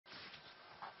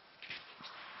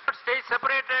Stage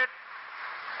separated.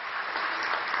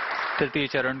 तृतीय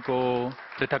चरण को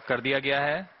पृथक कर दिया गया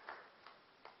है.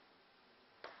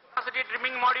 Velocity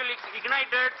trimming module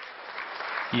ignited.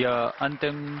 यह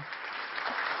अंतिम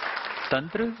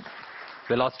तंत्र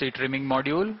वेलोसिटी ट्रिमिंग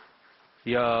मॉड्यूल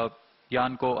यह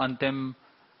यान को अंतिम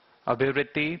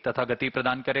अभिवृत्ति तथा गति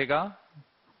प्रदान करेगा.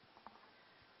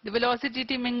 The velocity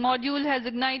trimming module has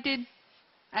ignited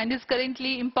and is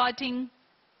currently imparting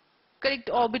correct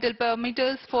orbital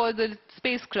parameters for the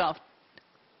spacecraft.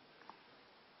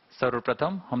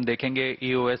 सर्वप्रथम हम देखेंगे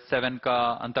EOS-7 का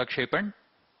अंतःक्षेपण.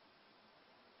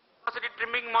 Velocity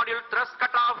trimming module thrust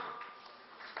cutoff.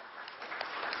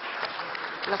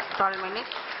 Plus 12 minutes.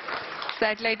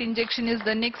 Satellite injection is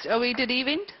the next awaited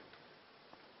event.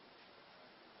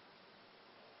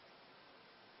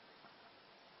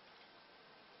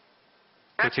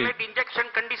 Satellite injection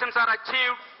conditions are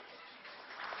achieved.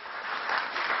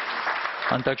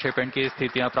 अंतःक्षेपण की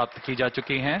स्थितियां प्राप्त की जा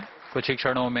चुकी हैं. कुछ ही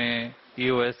क्षणों में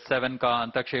EOS-7 का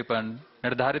अंतःक्षेपण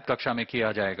निर्धारित कक्षा में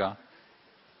किया जाएगा.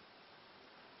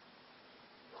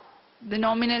 The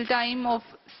nominal time of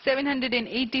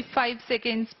 785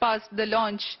 seconds past the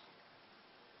launch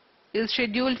is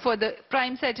scheduled for the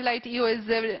prime satellite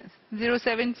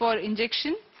EOS-07 for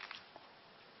injection.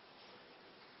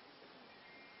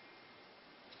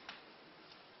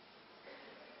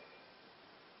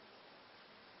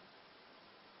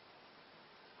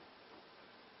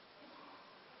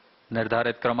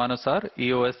 निर्धारित क्रमानुसार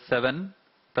EOS-7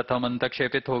 प्रथम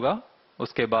अंतःक्षेपित होगा,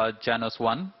 उसके बाद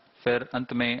Janus-1, फिर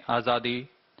अंत में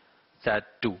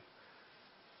AzaadiSAT-2.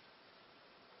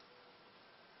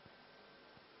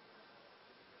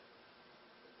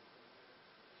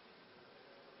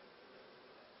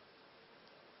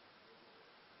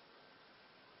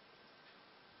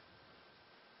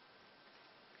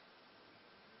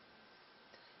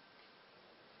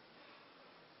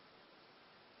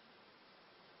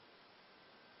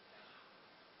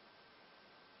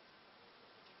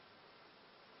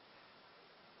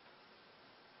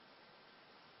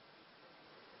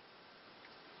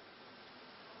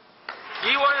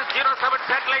 EOS-07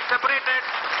 satellite separated.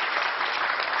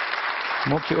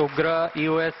 मुख्य उपग्रह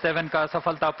EOS-7 का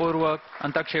सफलतापूर्वक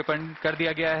अंतःक्षेपण कर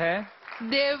दिया गया है.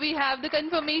 There we have the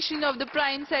confirmation of the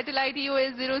prime satellite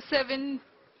EOS-07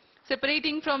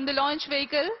 separating from the launch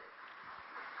vehicle.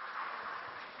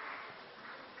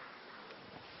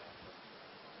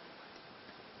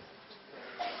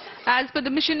 As per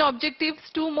the mission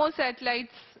objectives, 2 more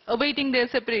satellites awaiting their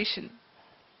separation.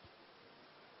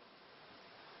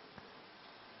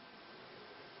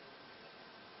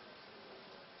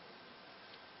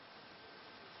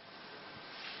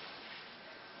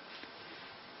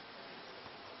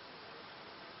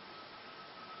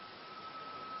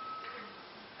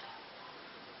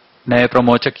 नए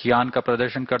प्रमोचक यान का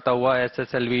प्रदर्शन करता हुआ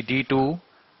SSLV D2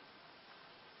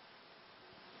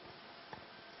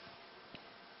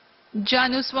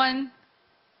 Janus-1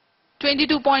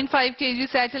 22.5 kg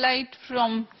satellite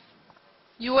from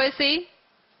USA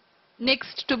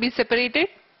next to be separated.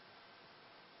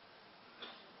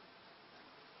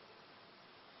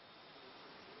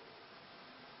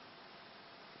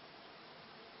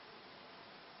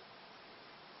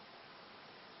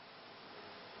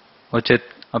 उचित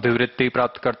अभिवृत्ति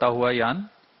प्राप्त करता हुआ यान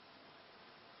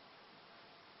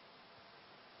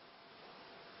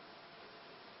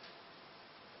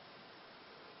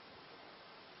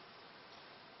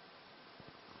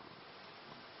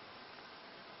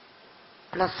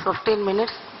Plus 15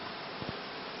 minutes.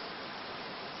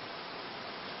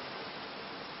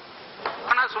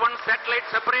 Janus-1 satellite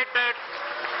separated.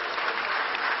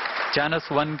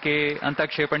 Janus-1 के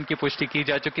अंतःक्षेपण की पुष्टि की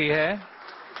जा चुकी है.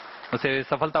 उसे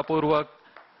सफलतापूर्वक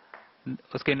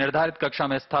उसके निर्धारित कक्षा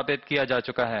में स्थापित किया जा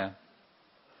चुका है.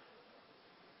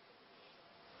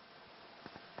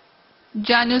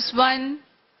 Janus-1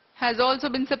 has also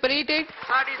been separated,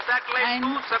 and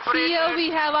here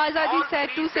we have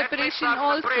AzaadiSAT-2 separation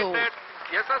also.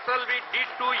 SSLV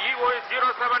D2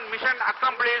 EOS-07 mission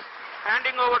accomplished.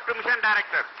 Handing over to mission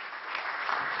director.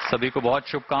 सभी को बहुत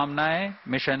शुभकामनाएं.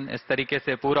 मिशन इस तरीके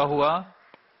से पूरा हुआ.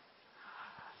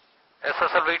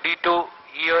 SSLV D2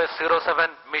 EOS-07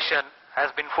 mission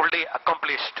has been fully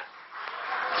accomplished.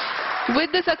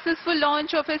 With the successful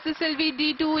launch of SSLV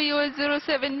D2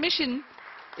 EOS-07 mission,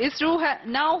 ISRO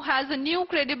now has a new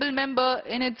credible member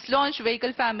in its launch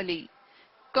vehicle family.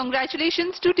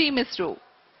 Congratulations to Team ISRO.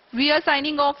 We are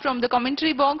signing off from the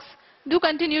commentary box. Do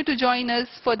continue to join us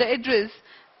for the address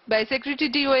by Secretary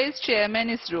DOS Chairman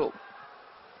ISRO.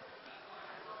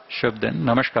 शुभ दिन.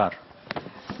 नमस्कार.